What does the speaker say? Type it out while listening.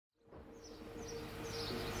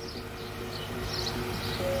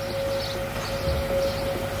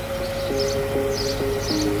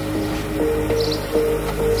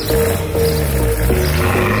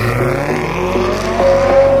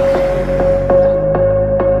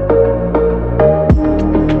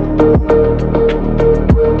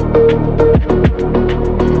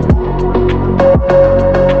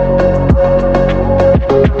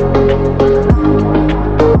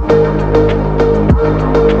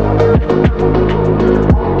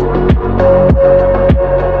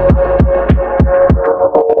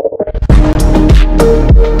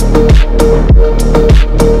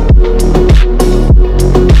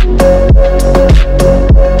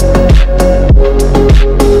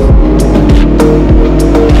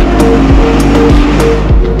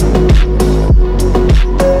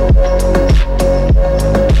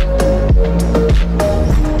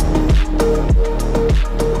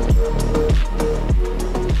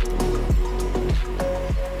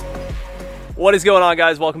What is going on,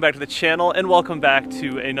 guys? Welcome back to the channel and welcome back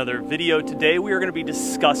to another video. Today we are going to be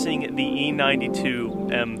discussing the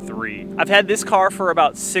E92 M3. I've had this car for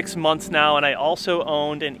about 6 months now, and I also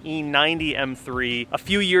owned an E90 M3 a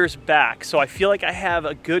few years back, so I feel like I have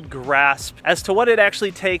a good grasp as to what it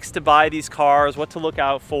actually takes to buy these cars, what to look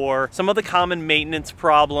out for, some of the common maintenance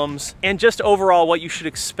problems, and just overall what you should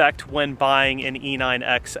expect when buying an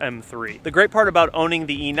E9X M3. The great part about owning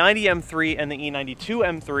the E90 M3 and the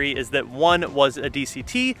E92 M3 is that one was a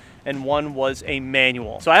DCT and one was a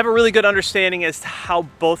manual. So I have a really good understanding as to how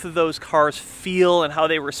both of those cars feel and how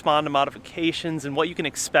they respond to modifications and what you can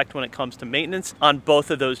expect when it comes to maintenance on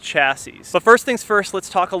both of those chassis. But first things first, let's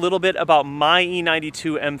talk a little bit about my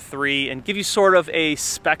E92 M3 and give you sort of a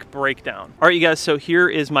spec breakdown. All right, you guys, so here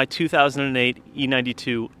is my 2008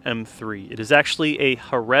 E92 M3. It is actually a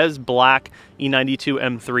Jerez black E92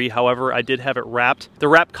 M3. However, I did have it wrapped. The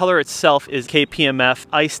wrap color itself is KPMF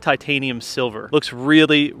Ice Titanium Silver. Looks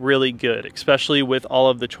really good, especially with all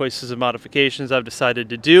of the choices of modifications I've decided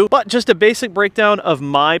to do. But just a basic breakdown of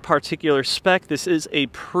my particular spec. This is a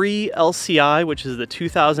pre-LCI, which is the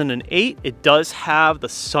 2008. It does have the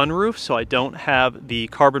sunroof, so I don't have the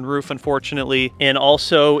carbon roof, unfortunately. And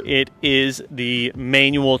also it is the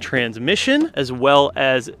manual transmission as well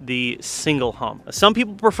as the single hump. Some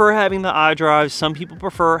people prefer having the iDrive, some people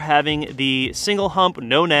prefer having the single hump,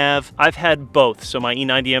 no nav. I've had both. So my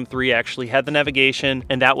E90 M3 actually had the navigation,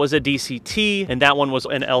 and that was a DCT, and that one was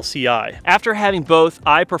an LCI. After having both,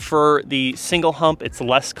 I prefer the single hump. It's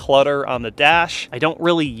less clutter on the dash. I don't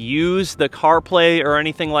really use the CarPlay or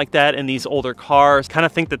anything like that in these older cars. Kind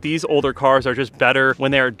of think that these older cars are just better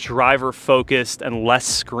when they're driver focused and less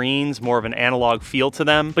screens, more of an analog feel to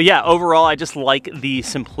them. But yeah, overall, I just like the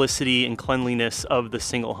simplicity and cleanliness of the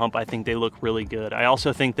single hump. I think they look really good. I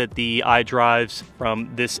also think that the iDrives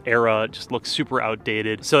from this era just look super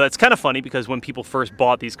outdated. So that's kind of funny because when people first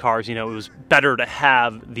bought these cars, you know, it was better to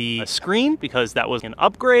have the screen because that was an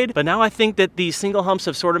upgrade. But now I think that the single humps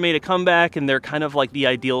have sort of made a comeback and they're kind of like the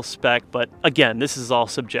ideal spec. But again, this is all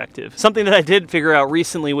subjective. Something that I did figure out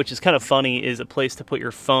recently, which is kind of funny, is a place to put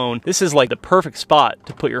your phone. This is like the perfect spot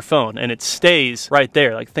to put your phone, and it stays right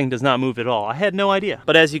there. Like, the thing does not move at all. I had no idea.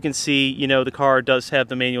 But as you can see, you know, the car does have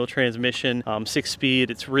the manual transmission,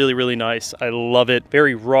 6-speed. It's really nice. I love it.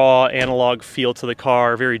 Very raw analog feel to the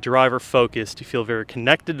car, very driver focused. You feel very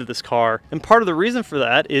connected to this car. And part of the reason for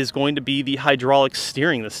that is going to be the hydraulic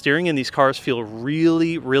steering. The steering in these cars feel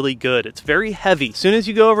really good. It's very heavy. As soon as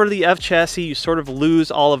you go over to the F chassis, you sort of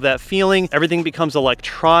lose all of that feeling. Everything becomes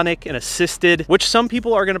electronic and assisted, which some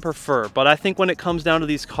people are going to prefer. But I think when it comes down to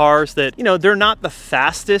these cars that, you know, they're not the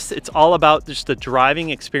fastest. It's all about just the driving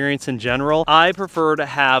experience in general. I prefer to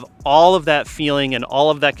have all of that feeling and all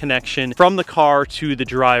of that connection from the car to the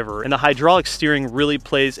driver. And the hydraulic steering really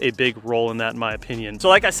plays a big role in that, in my opinion. So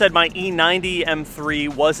like I said, my E90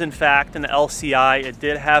 M3 was in fact an LCI. It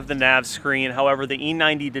did have the nav screen. However, the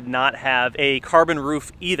E90 did not have a carbon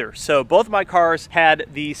roof either. So both of my cars had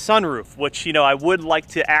the sunroof, which, you know, I would like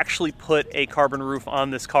to actually put a carbon roof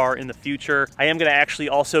on this car in the future. I am going to actually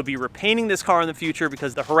also be repainting this car in the future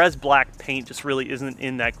because the Jerez black paint just really isn't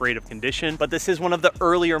in that great of condition. But this is one of the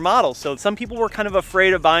earlier models. So some people were kind of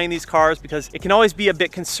afraid of buying these cars because it can always be a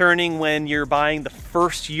bit concerning when you're buying the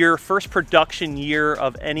first production year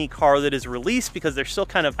of any car that is released, because they're still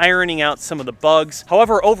kind of ironing out some of the bugs.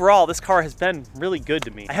 However, overall, this car has been really good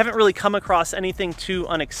to me. I haven't really come across anything too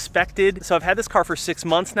unexpected. So I've had this car for 6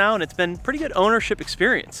 months now, and it's been pretty good ownership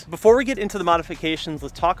experience. Before we get into the modifications,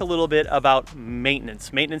 let's talk a little bit about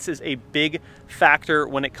maintenance. Maintenance is a big factor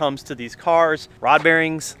when it comes to these cars. Rod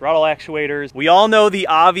bearings, throttle actuators. We all know the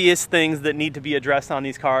obvious things that need to be addressed on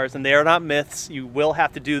these cars, and they are not myths. You will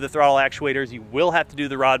have to do the throttle actuators. You will have to do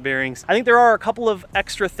the rod bearings. I think there are a couple of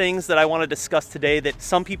extra things that I want to discuss today that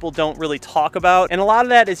some people don't really talk about. And a lot of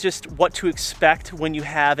that is just what to expect when you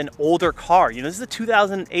have an older car. You know, this is a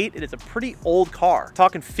 2008. It is a pretty old car.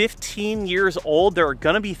 Talking 15 years old, there are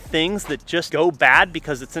going to be things that just go bad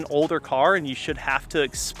because it's an older car and you should have to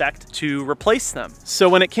expect to replace them. So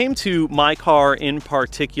when it came to my car in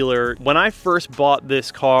particular, when I first bought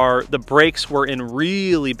this car, the brakes were in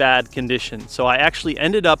really bad condition. So I actually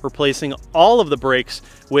ended up replacing all of the brakes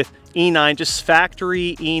with E9, just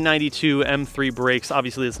factory E92 M3 brakes.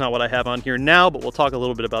 Obviously, that's not what I have on here now, but we'll talk a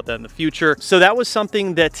little bit about that in the future. So that was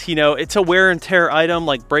something that, you know, it's a wear and tear item.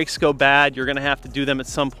 Like, brakes go bad, you're gonna have to do them at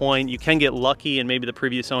some point. You can get lucky and maybe the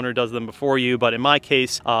previous owner does them before you, but in my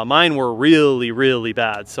case, mine were really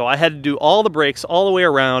bad. So I had to do all the brakes all the way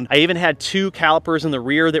around. I even had 2 calipers in the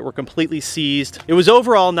rear that were completely seized. It was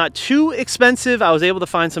overall not too expensive. I was able to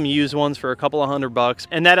find some used ones for a couple of $100,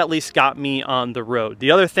 and that at least got me on the road.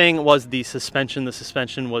 The other thing, thing was the suspension. The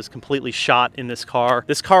suspension was completely shot in this car.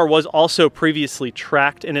 This car was also previously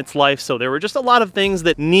tracked in its life, so there were just a lot of things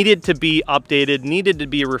that needed to be updated, needed to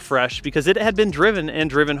be refreshed, because it had been driven and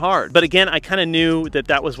driven hard. But again, I kind of knew that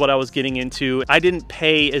that was what I was getting into. I didn't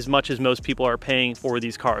pay as much as most people are paying for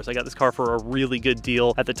these cars. I got this car for a really good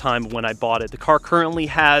deal at the time when I bought it. The car currently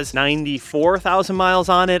has 94,000 miles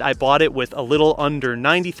on it. I bought it with a little under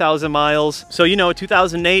 90,000 miles. So, you know,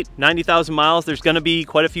 2008, 90,000 miles, there's gonna be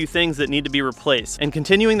quite a few things that need to be replaced. And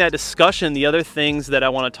continuing that discussion, the other things that I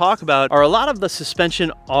wanna talk about are a lot of the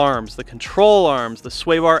suspension arms, the control arms, the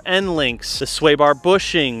sway bar end links, the sway bar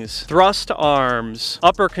bushings, thrust arms,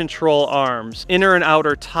 upper control arms, inner and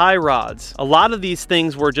outer tie rods. A lot of these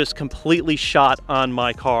things were just completely shot on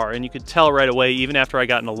my car, and you could tell right away, even after I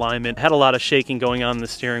got in alignment. I had a lot of shaking going on in the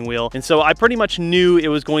steering wheel, and so I pretty much knew it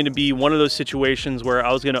was going to be one of those situations where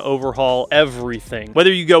I was going to overhaul everything.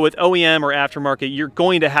 Whether you go with OEM or aftermarket, you're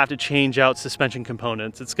going to have to change out suspension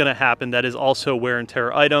components. It's going to happen. That is also a wear and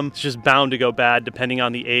tear item. It's just bound to go bad depending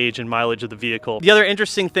on the age and mileage of the vehicle. The other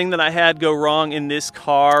interesting thing that I had go wrong in this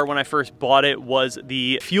car when I first bought it was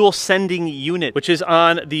the fuel sending unit, which is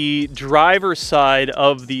on the driver's side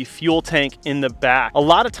of the fuel tank in the back. A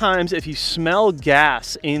lot of times if you smell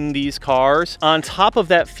gas in these cars, on top of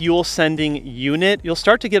that fuel sending unit, you'll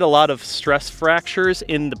start to get a lot of stress fractures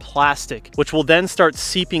in the plastic, which will then start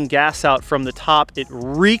seeping gas out from the top. It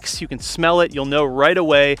reeks, you can smell it, you'll know right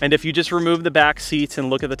away. And if you just remove the back seats and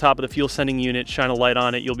look at the top of the fuel sending unit, shine a light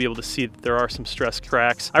on it, you'll be able to see that there are some stress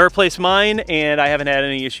cracks. I replaced mine and I haven't had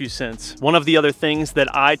any issues since. One of the other things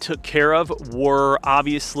that I took care of were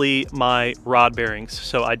obviously my rod bearings.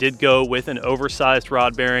 So I did go with an oversized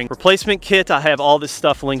rod bearing replacement kit. I have all this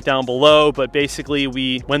stuff linked down below, but basically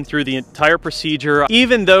we went through the entire procedure.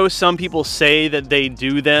 Even though some people say that they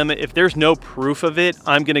do them, if there's no proof of it,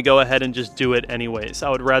 I'm gonna go ahead and just do it anyways. I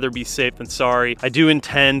would rather be safe than sorry. I do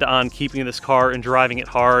intend on keeping this car and driving it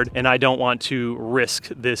hard, and I don't want to risk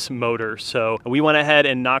this motor. So we went ahead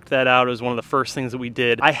and knocked that out. It was one of the first things that we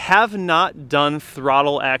did. I have not done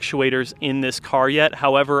throttle actuators in this car yet.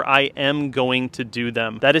 However, I am going to do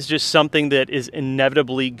them. That is just something that is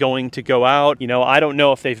inevitably going to go out. You know, I don't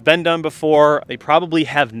know if they've been done before. They probably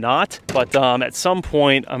have not, but at some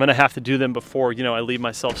point I'm gonna have to do them before, you know, I leave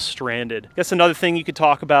myself stranded. I guess another thing you could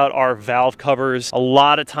talk about are valve covers. A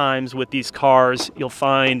lot of times with these cars, you'll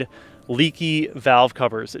find leaky valve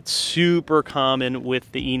covers. It's super common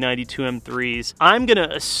with the E92 M3s. I'm gonna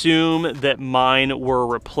assume that mine were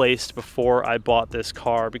replaced before I bought this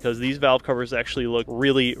car because these valve covers actually look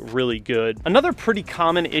really, really good. Another pretty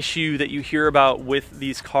common issue that you hear about with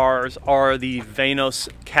these cars are the Vanos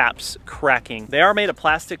caps cracking. They are made of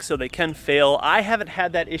plastic, so they can fail. I haven't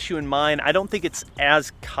had that issue in mine. I don't think it's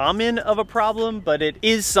as common of a problem, but it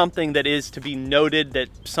is something that is to be noted that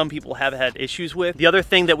some people have had issues with. The other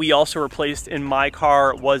thing that we also replaced in my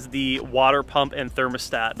car was the water pump and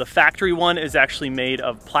thermostat. The factory one is actually made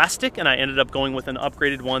of plastic, and I ended up going with an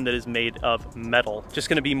upgraded one that is made of metal. Just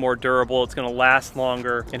gonna be more durable, it's gonna last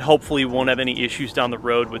longer, and hopefully won't have any issues down the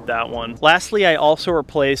road with that one. Lastly, I also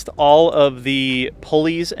replaced all of the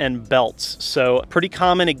pulleys and belts. So pretty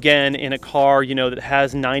common again in a car, you know, that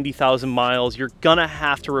has 90,000 miles, you're gonna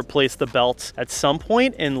have to replace the belts at some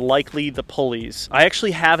point, and likely the pulleys. I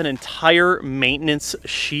actually have an entire maintenance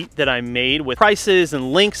sheet that I made with prices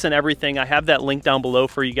and links and everything. I have that link down below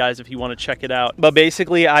for you guys if you want to check it out. But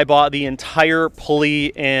basically I bought the entire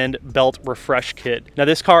pulley and belt refresh kit. Now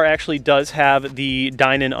this car actually does have the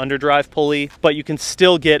Dynon underdrive pulley, but you can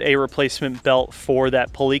still get a replacement belt for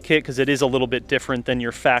that pulley kit because it is a little bit different than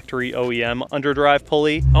your factory OEM underdrive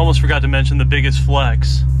pulley. Almost forgot to mention the biggest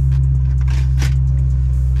flex.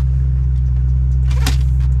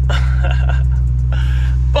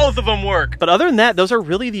 Both of them work. But other than that, those are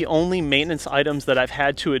really the only maintenance items that I've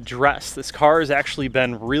had to address. This car has actually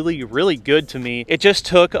been really, really good to me. It just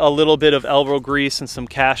took a little bit of elbow grease and some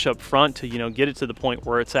cash up front to, you know, get it to the point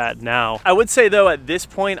where it's at now. I would say though, at this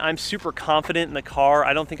point, I'm super confident in the car.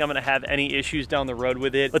 I don't think I'm gonna have any issues down the road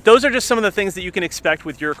with it. But those are just some of the things that you can expect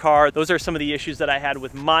with your car. Those are some of the issues that I had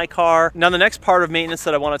with my car. Now, the next part of maintenance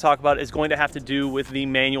that I wanna talk about is going to have to do with the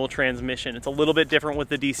manual transmission. It's a little bit different with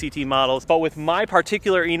the DCT models, but with my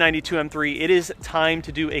particular E92 M3, it is time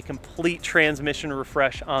to do a complete transmission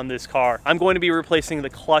refresh on this car. I'm going to be replacing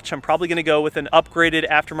the clutch. I'm probably gonna go with an upgraded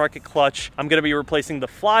aftermarket clutch. I'm gonna be replacing the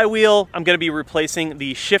flywheel. I'm gonna be replacing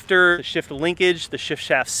the shifter, the shift linkage, the shift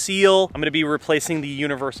shaft seal. I'm gonna be replacing the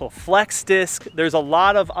universal flex disc. There's a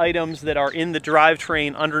lot of items that are in the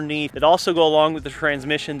drivetrain underneath that also go along with the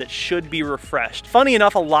transmission that should be refreshed. Funny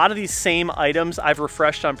enough, a lot of these same items I've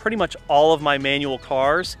refreshed on pretty much all of my manual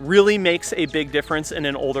cars. Really makes a big difference in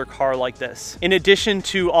an older older car like this. In addition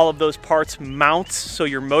to all of those parts mounts, so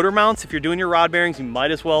your motor mounts, if you're doing your rod bearings, you might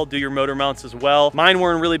as well do your motor mounts as well. Mine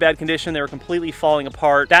were in really bad condition. They were completely falling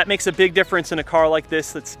apart. That makes a big difference in a car like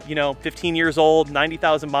this that's, you know, 15 years old,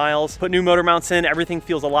 90,000 miles. Put new motor mounts in, everything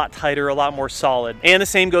feels a lot tighter, a lot more solid. And the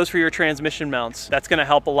same goes for your transmission mounts. That's gonna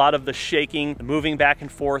help a lot of the shaking, the moving back and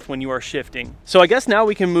forth when you are shifting. So I guess now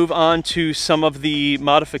we can move on to some of the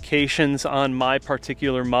modifications on my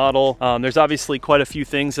particular model. There's obviously quite a few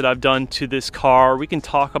things that I've done to this car. We can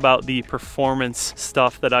talk about the performance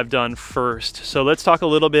stuff that I've done first. So let's talk a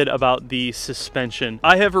little bit about the suspension.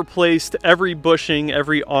 I have replaced every bushing,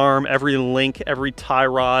 every arm, every link, every tie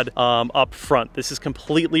rod up front. This is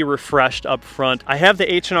completely refreshed up front. I have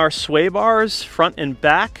the H&R sway bars front and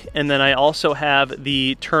back, and then I also have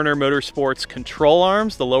the Turner Motorsports control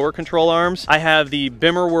arms, the lower control arms. I have the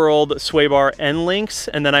Bimmer World sway bar end links,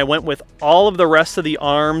 and then I went with all of the rest of the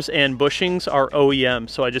arms and bushings are OEM,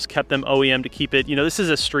 so I just kept them OEM to keep it, you know, this is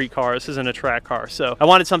a street car, this isn't a track car, so I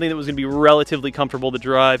wanted something that was going to be relatively comfortable to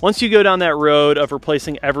drive. Once you go down that road of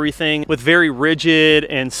replacing everything with very rigid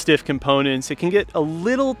and stiff components, it can get a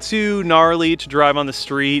little too gnarly to drive on the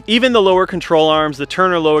street. Even the lower control arms, the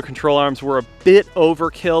Turner lower control arms were a bit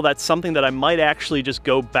overkill. That's something that I might actually just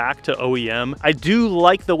go back to OEM. I do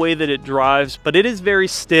like the way that it drives, but it is very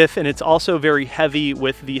stiff and it's also very heavy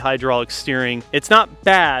with the hydraulic steering. It's not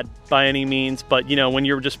bad by any means, but you know, when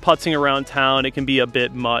you're just putzing around town, it can be a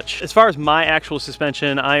bit much. As far as my actual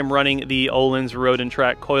suspension, I am running the Öhlins Road and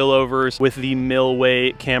Track coilovers with the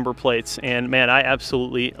Millway camber plates, and man, I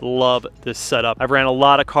absolutely love this setup. I've ran a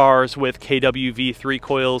lot of cars with KW V3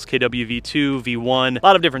 coils, KW V2, V1, a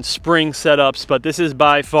lot of different spring setups, but this is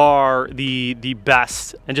by far the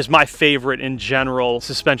best and just my favorite in general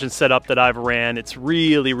suspension setup that I've ran. It's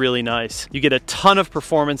really, really nice. You get a ton of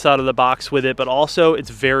performance out of the box with it, but also it's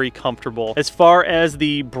very comfortable. As far as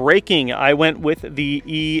the braking, I went with the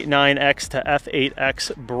E9X to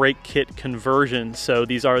F8X brake kit conversion. So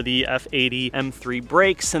these are the F80 M3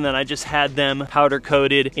 brakes, and then I just had them powder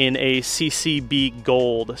coated in a CCB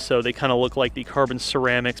gold. So they kind of look like the carbon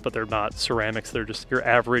ceramics, but they're not ceramics. They're just your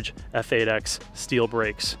average F8X steel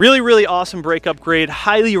brakes. Really, really awesome brake upgrade.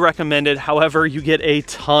 Highly recommended. However, you get a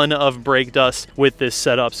ton of brake dust with this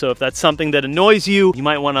setup. So if that's something that annoys you, you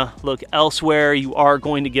might want to look elsewhere. You are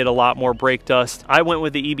going to get a lot more brake dust. I went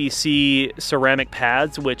with the EBC ceramic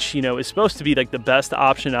pads, which, you know, is supposed to be like the best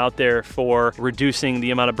option out there for reducing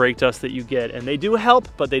the amount of brake dust that you get. And they do help,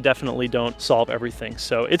 but they definitely don't solve everything.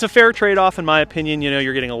 So it's a fair trade-off in my opinion. You know,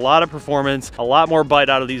 you're getting a lot of performance, a lot more bite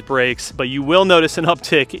out of these brakes, but you will notice an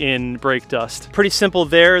uptick in brake dust. Pretty simple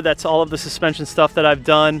there. That's all of the suspension stuff that I've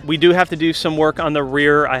done. We do have to do some work on the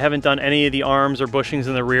rear. I haven't done any of the arms or bushings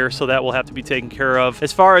in the rear, so that will have to be taken care of.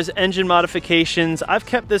 As far as engine modifications, I've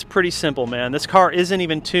kept this pretty simple, man. This car isn't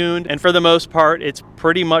even tuned, and for the most part, it's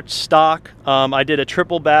pretty much stock. I did a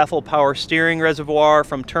triple baffle power steering reservoir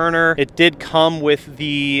from Turner. It did come with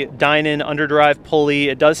the Dynon underdrive pulley.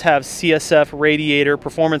 It does have CSF radiator,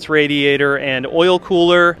 performance radiator, and oil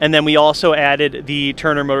cooler. And then we also added the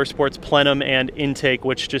Turner Motorsports plenum and intake,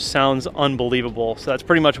 which just sounds unbelievable. So that's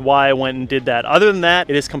pretty much why I went and did that. Other than that,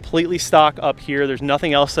 it is completely stock up here. There's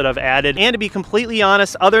nothing else that I've added. And to be completely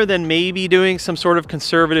honest, other than maybe doing some sort of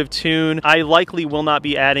conservative tune, I likely will not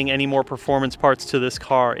be adding any more performance parts to this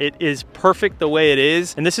car. It is perfect the way it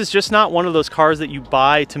is, and this is just not one of those cars that you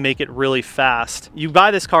buy to make it really fast. You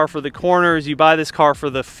buy this car for the corners, you buy this car for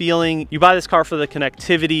the feeling, you buy this car for the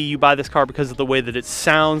connectivity, you buy this car because of the way that it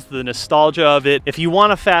sounds, the nostalgia of it. If you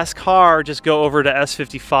want a fast car, just go over to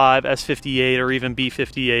S55, S58, or even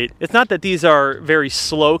B58. It's not that these are very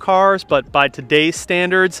slow cars, but by today's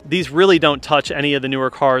standards, these really don't touch any of the newer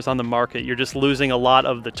cars on the market. You're just losing a lot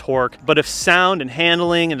of the torque. But if sound and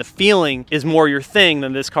handling and the feeling is more your thing,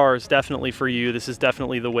 then this car is definitely for you. This is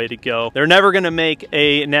definitely the way to go. They're never going to make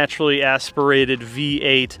a naturally aspirated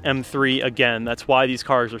V8 M3 again. That's why these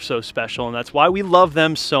cars are so special, and that's why we love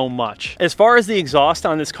them so much. As far as the exhaust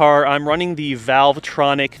on this car, I'm running the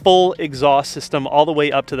Valvetronic full exhaust system all the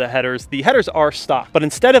way up to the headers. The headers are stock, but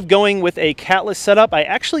instead of going with a catless setup, I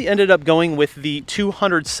actually ended up going with the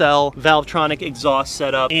 200 cell Valvetronic exhaust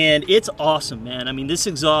setup, and it's awesome, man. I mean, this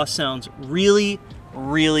exhaust sounds really,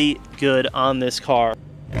 really good on this car.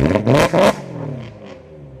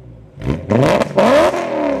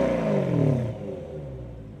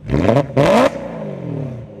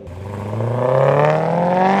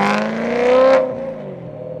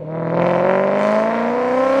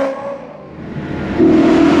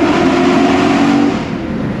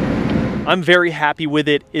 I'm very happy with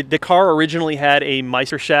it. The car originally had a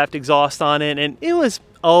Meisterschaft exhaust on it, and it was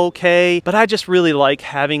okay, but I just really like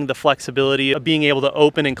having the flexibility of being able to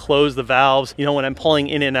open and close the valves, you know, when I'm pulling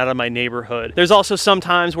in and out of my neighborhood. There's also some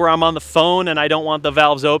times where I'm on the phone and I don't want the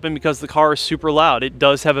valves open because the car is super loud. It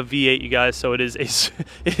does have a V8, you guys, so it is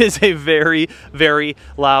a very, very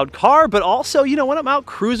loud car. But also, you know, when I'm out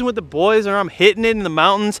cruising with the boys or I'm hitting it in the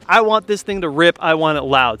mountains, I want this thing to rip. I want it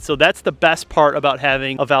loud. So that's the best part about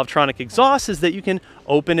having a Valvetronic exhaust, is that you can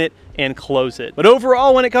open it and close it. But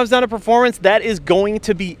overall, when it comes down to performance, that is going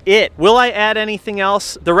to be it. Will I add anything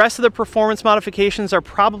else? The rest of the performance modifications are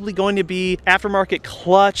probably going to be aftermarket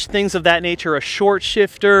clutch, things of that nature, a short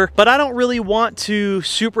shifter, but I don't really want to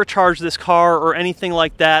supercharge this car or anything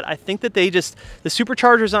like that. I think that the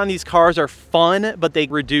superchargers on these cars are fun, but they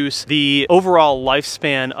reduce the overall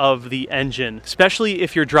lifespan of the engine, especially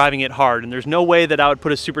if you're driving it hard. And there's no way that I would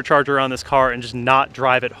put a supercharger on this car and just not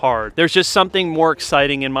drive it hard. There's just something more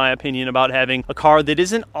exciting, in my opinion, about having a car that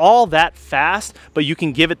isn't all that fast, but you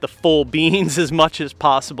can give it the full beans as much as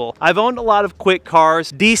possible. I've owned a lot of quick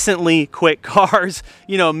cars, decently quick cars,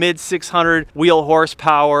 you know, mid 600 wheel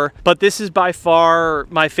horsepower, but this is by far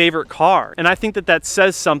my favorite car. And I think that that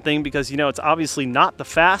says something because, you know, it's obviously not the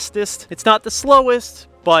fastest, it's not the slowest,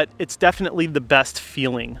 but it's definitely the best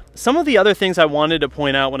feeling. Some of the other things I wanted to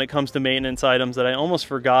point out when it comes to maintenance items that I almost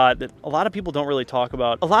forgot, that a lot of people don't really talk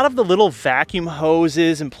about, a lot of the little vacuum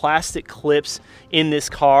hoses and plastic clips in this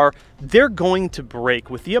car, they're going to break.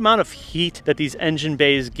 With the amount of heat that these engine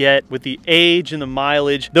bays get, with the age and the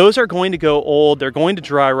mileage, those are going to go old, they're going to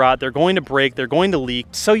dry rot, they're going to break, they're going to leak.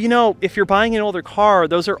 So, you know, if you're buying an older car,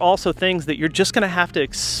 those are also things that you're just gonna have to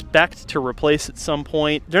expect to replace at some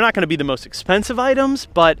point. They're not gonna be the most expensive items,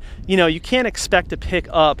 but, you know, you can't expect to pick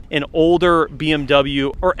up an older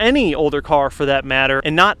BMW or any older car for that matter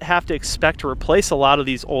and not have to expect to replace a lot of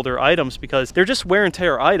these older items, because they're just wear and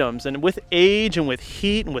tear items. And with age and with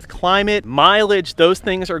heat and with climate, mileage, those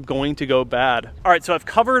things are going to go bad. All right, so I've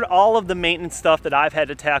covered all of the maintenance stuff that I've had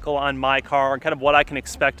to tackle on my car and kind of what I can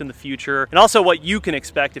expect in the future, and also what you can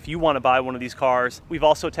expect if you want to buy one of these cars. We've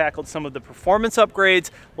also tackled some of the performance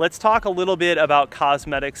upgrades. Let's talk a little bit about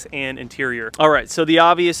cosmetics and interior. All right, so the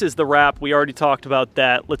obvious is the wrap. We already talked about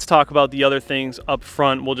that. Let's talk about the other things up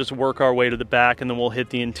front. We'll just work our way to the back and then we'll hit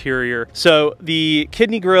the interior. So the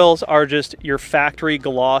kidney grills are just your factory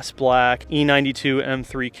gloss black E92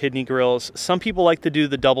 M3 kidney grills. Some people like to do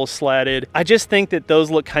the double slatted. I just think that those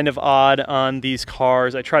look kind of odd on these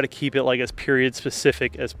cars. I try to keep it like as period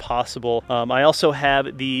specific as possible. I also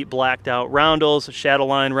have the blacked out roundels,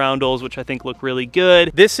 Shadowline roundels, which I think look really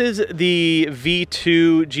good. This is the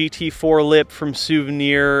V2 GT4 lip from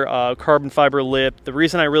Souvenir, carbon fiber lip. The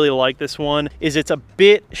reason I really like this one is it's a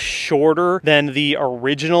bit shorter than the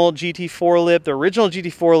original GT4 lip. The original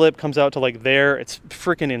GT4 lip comes out to like there. It's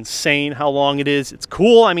freaking insane how long it is. It's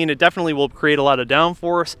cool. I mean, it definitely will create a lot of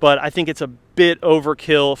downforce, but I think it's a bit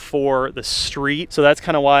overkill for the street. So that's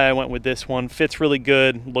kind of why I went with this one. Fits really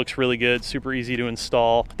good, looks really good, super easy to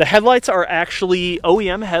install. The headlights are actually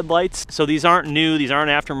OEM headlights. So these aren't new, these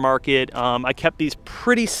aren't aftermarket. I kept these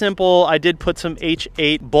pretty simple. I did put some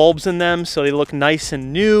H8 bulbs in them so they look nice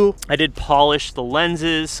and new. I did polish the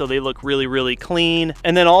lenses so they look really, really clean.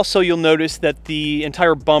 And then also you'll notice that the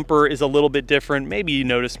entire bumper is a little bit different. Maybe you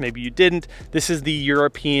noticed, maybe you didn't. This is the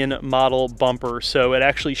European model bumper. So it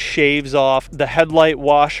actually shaves off the headlight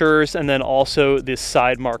washers and then also the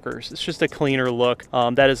side markers. It's just a cleaner look.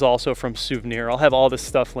 That is also from Souvenir. I'll have all this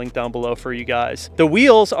stuff linked down below for you guys. The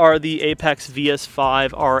wheels are the Apex VS5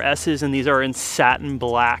 RSs, and these are in satin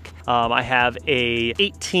black. I have a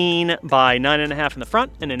 18 by 9.5 in the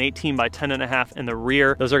front and an 18 by 10.5 in the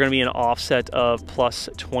rear. Those are going to be an offset of plus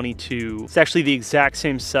 22. It's actually the exact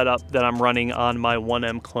same setup that I'm running on my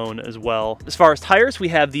 1M clone as well. As far as tires, we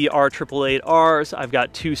have the R888Rs. I've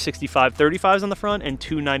got two 65/35s on the front and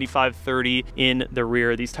two 95/30 in the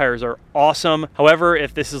rear. These tires are awesome. However,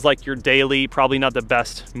 if this is like your daily, probably not the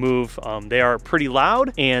best move. They are pretty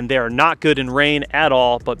loud and they are not good in rain at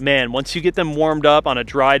all. But man, once you get them warmed up on a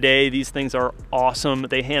dry day, these things are awesome.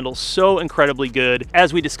 They handle so incredibly good.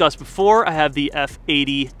 As we discussed before, I have the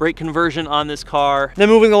F80 brake conversion on this car. Then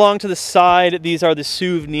moving along to the side, these are the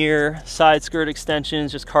Souvenir side skirt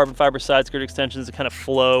extensions, just carbon fiber side skirt extensions that kind of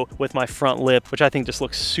flow with my front lip, which I think just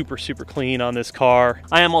looks super, super clean on this car.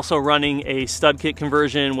 I am also running a stud kit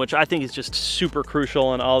conversion, which I think is just super crucial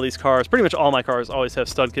on all these cars. Pretty much all my cars always have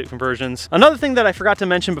stud kit conversions. Another thing that I forgot to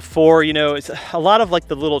mention before, you know, it's a lot of like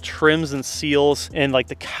the little trims and seals and like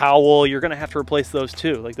the cowl, you're gonna have to replace those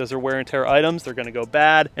too. Like, those are wear and tear items, they're gonna go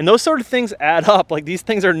bad. And those sort of things add up. Like, these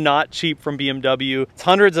things are not cheap from BMW. It's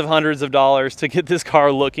hundreds of dollars to get this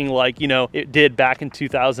car looking like, you know, it did back in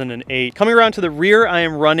 2008. Coming around to the rear, I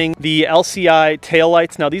am running the LCI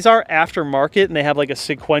taillights. Now, these are aftermarket and they have like a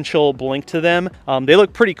sequential blink to them. They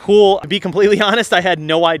look pretty cool. To be completely honest, I had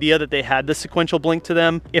no idea that they had the sequential blink to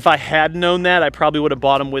them. If I had known that, I probably would have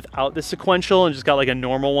bought them without the sequential and just got like a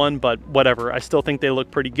normal one, but whatever. I still think they look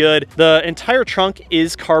pretty good. The entire trunk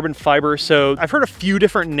is carbon fiber, so I've heard a few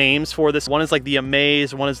different names for this. One is like the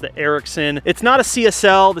Amaze, one is the Ericsson. It's not a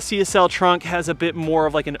CSL. The CSL trunk has a bit more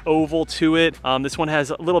of like an oval to it. This one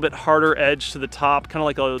has a little bit harder edge to the top, kind of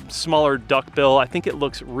like a smaller duckbill. I think it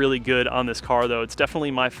looks really good on this car though. It's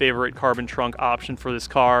definitely my favorite carbon trunk option for this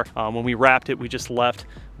car. When we wrapped it, we just left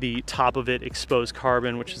the top of it exposed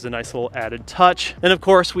carbon, which is a nice little added touch. Then of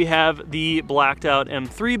course we have the blacked out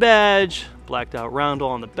M3 badge, blacked out roundel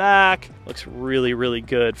on the back. Looks really, really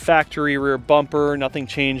good. Factory rear bumper, nothing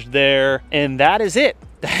changed there. And that is it.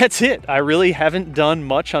 That's it. I really haven't done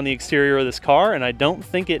much on the exterior of this car, and I don't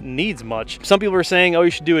think it needs much. Some people are saying, oh,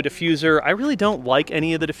 you should do a diffuser. I really don't like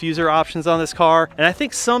any of the diffuser options on this car. And I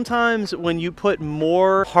think sometimes when you put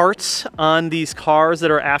more parts on these cars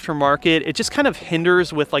that are aftermarket, it just kind of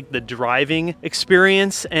hinders with like the driving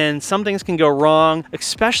experience, and some things can go wrong,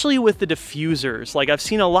 especially with the diffusers. Like, I've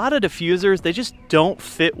seen a lot of diffusers, they just don't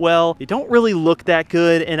fit well. They don't really look that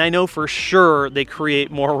good, and I know for sure they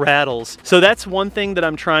create more rattles. So that's one thing that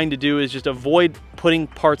I'm trying to do, is just avoid putting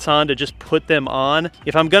parts on to just put them on.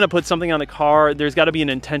 If I'm gonna put something on the car, there's gotta be an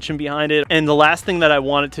intention behind it. And the last thing that I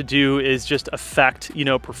want it to do is just affect, you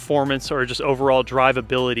know, performance or just overall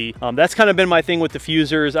drivability. That's kind of been my thing with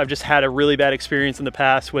diffusers. I've just had a really bad experience in the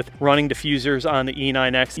past with running diffusers on the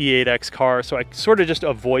E9X, E8X car, so I sort of just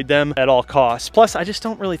avoid them at all costs. Plus, I just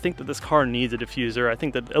don't really think that this car needs a diffuser. I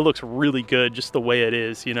think that it looks really good just the way it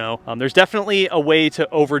is, you know. There's definitely a way to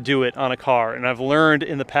overdo it on a car, and I've learned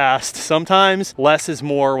in the past sometimes less is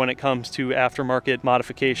more when it comes to aftermarket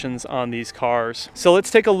modifications on these cars. So let's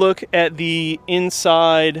take a look at the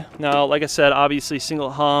inside. Now, like I said, obviously single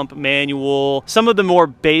hump, manual, some of the more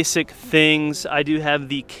basic things. I do have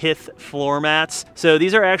the Kith floor mats. So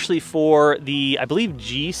these are actually for the, I believe,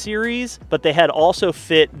 G series, but they had also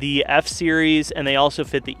fit the F series and they also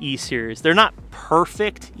fit the E series. They're not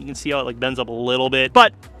perfect. You can see how it like bends up a little bit,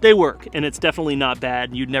 but they work, and it's definitely not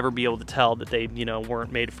bad. You'd never be able to tell that they, you know,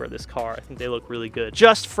 weren't made for this car. I think they look really good.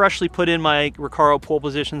 Just freshly put in my Recaro pole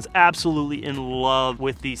positions. Absolutely in love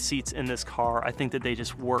with these seats in this car. I think that they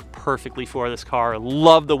just work perfectly for this car. I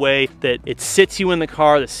love the way that it sits you in the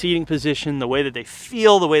car, the seating position, the way that they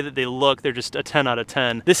feel, the way that they look. They're just a 10 out of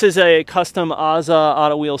 10. This is a custom AZA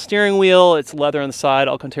auto wheel steering wheel. It's leather on the side,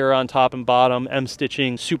 Alcantara on top and bottom, M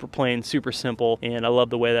stitching, super plain, super simple, and I love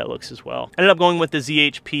the way that looks as well. Ended up going with the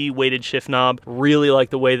ZHP weighted shift knob. Really like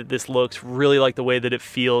the way that this looks, really like the way that it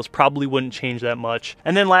feels. Probably wouldn't change that much.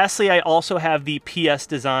 And then lastly, I also have the PS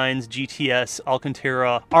Designs GTS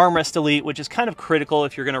Alcantara Armrest Elite, which is kind of critical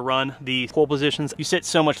if you're gonna run the pole positions. You sit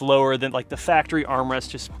so much lower than like the factory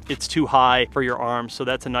armrest, just it's too high for your arms, so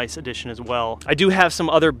that's a nice addition as well. I do have some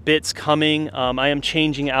other bits coming. I am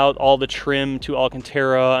changing out all the trim to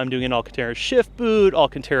Alcantara. I'm doing an Alcantara shift boot,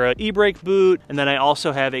 Alcantara e-brake boot, and then I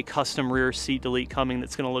also have a custom rear seat delete coming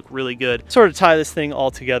that's gonna look really good. Sort of tie this thing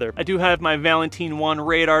all together. I do have my Valentine 1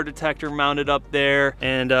 radar detector mounted up there,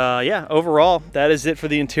 and yeah, overall, that is it for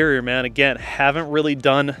the interior, man. Again, haven't really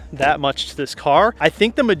done that much to this car. I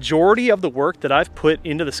think the majority of the work that I've put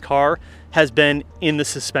into this car has been in the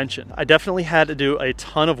suspension. I definitely had to do a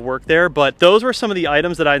ton of work there, but those were some of the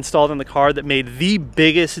items that I installed in the car that made the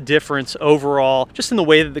biggest difference overall, just in the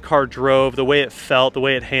way that the car drove, the way it felt, the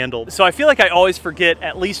way it handled. So I feel like I always forget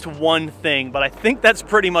at least one thing, but I think that's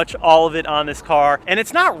pretty much all of it on this car. And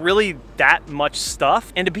it's not really that much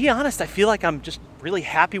stuff. And to be honest, I feel like I'm just really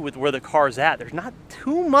happy with where the car's at. There's not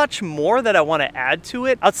too much more that I want to add to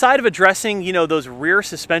it outside of addressing, you know, those rear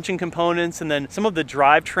suspension components and then some of the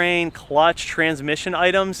drivetrain, clutch, transmission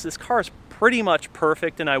items. This car is pretty much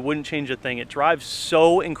perfect, and I wouldn't change a thing. It drives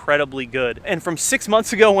so incredibly good. And from 6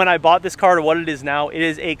 months ago when I bought this car to what it is now, it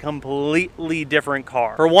is a completely different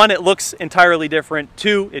car. For one, it looks entirely different.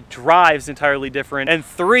 Two, it drives entirely different. And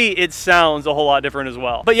three, it sounds a whole lot different as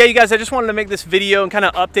well. But yeah, you guys, I just wanted to make this video and kind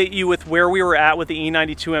of update you with where we were at with the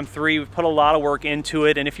E92 M3. We've put a lot of work into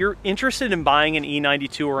it, and if you're interested in buying an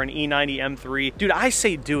E92 or an E90 M3, dude, I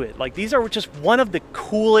say do it. Like, these are just one of the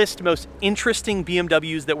coolest, most interesting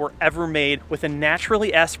BMWs that were ever made, with a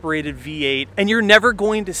naturally aspirated V8, and you're never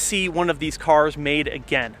going to see one of these cars made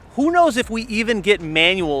again. who knows if we even get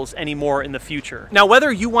manuals anymore in the future. Now,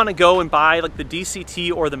 whether you want to go and buy like the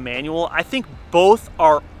DCT or the manual, I think both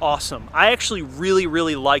are awesome. I actually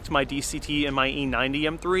really liked my DCT and my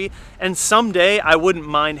E90 M3, and someday I wouldn't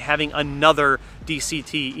mind having another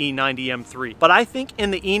DCT E90 M3. But I think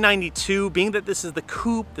in the E92, being that this is the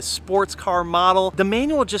coupe, the sports car model, the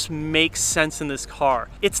manual just makes sense in this car.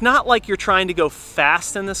 It's not like you're trying to go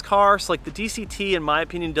fast in this car, so like the DCT, in my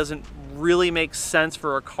opinion, doesn't really makes sense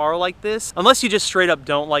for a car like this, unless you just straight up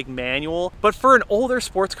don't like manual. But for an older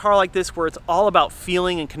sports car like this, where it's all about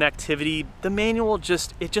feeling and connectivity, the manual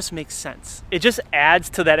just makes sense. It just adds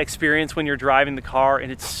to that experience when you're driving the car,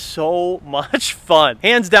 and it's so much fun.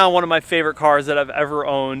 Hands down, one of my favorite cars that I've ever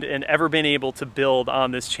owned and ever been able to build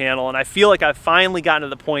on this channel. And I feel like I've finally gotten to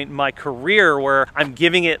the point in my career where I'm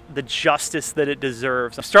giving it the justice that it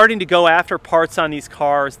deserves. I'm starting to go after parts on these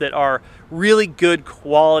cars that are really good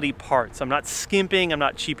quality parts. I'm not skimping, I'm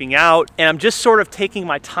not cheaping out, and I'm just sort of taking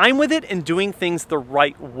my time with it and doing things the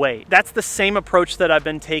right way. That's the same approach that I've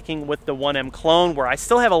been taking with the 1M clone, where I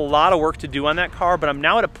still have a lot of work to do on that car, but I'm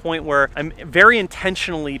now at a point where I'm very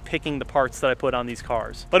intentionally picking the parts that I put on these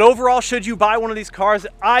cars. But overall, should you buy one of these cars?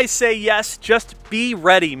 I say yes. Just be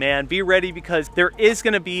ready, man. Be ready, because there is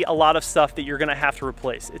going to be a lot of stuff that you're going to have to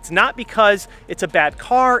replace. It's not because it's a bad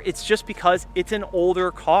car, it's just because it's an older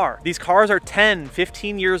car. These cars are 10,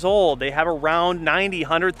 15 years old. They have around 90,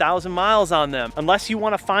 100,000 miles on them. Unless you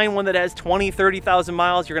want to find one that has 20, 30,000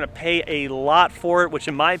 miles, you're going to pay a lot for it, which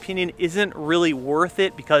in my opinion isn't really worth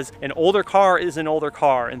it, because an older car is an older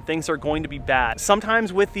car and things are going to be bad.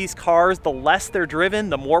 Sometimes with these cars, the less they're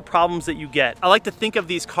driven, the more problems that you get. I like to think of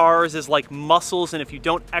these cars as like muscles, and if you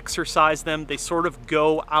don't exercise them, they sort of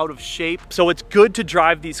go out of shape. So it's good to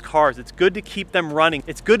drive these cars. It's good to keep them running.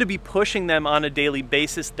 It's good to be pushing them on a daily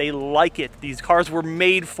basis. They like it. These cars were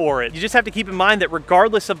made for it. You just have to keep in mind that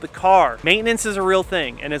regardless of the car, maintenance is a real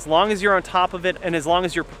thing. And as long as you're on top of it, and as long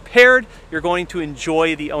as you're prepared, you're going to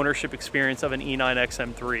enjoy the ownership experience of an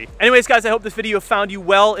E9X M3. Anyways, guys, I hope this video found you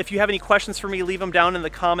well. If you have any questions for me, leave them down in the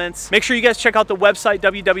comments. Make sure you guys check out the website,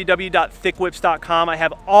 www.thickwhips.com. I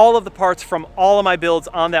have all of the parts from all of my builds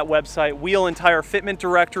on that website. Wheel and tire fitment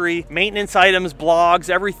directory, maintenance items, blogs,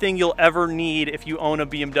 everything you'll ever need if you own a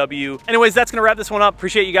BMW. Anyways, that's gonna wrap this one up.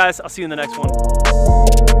 Appreciate you guys. I'll see you in the next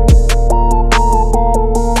one.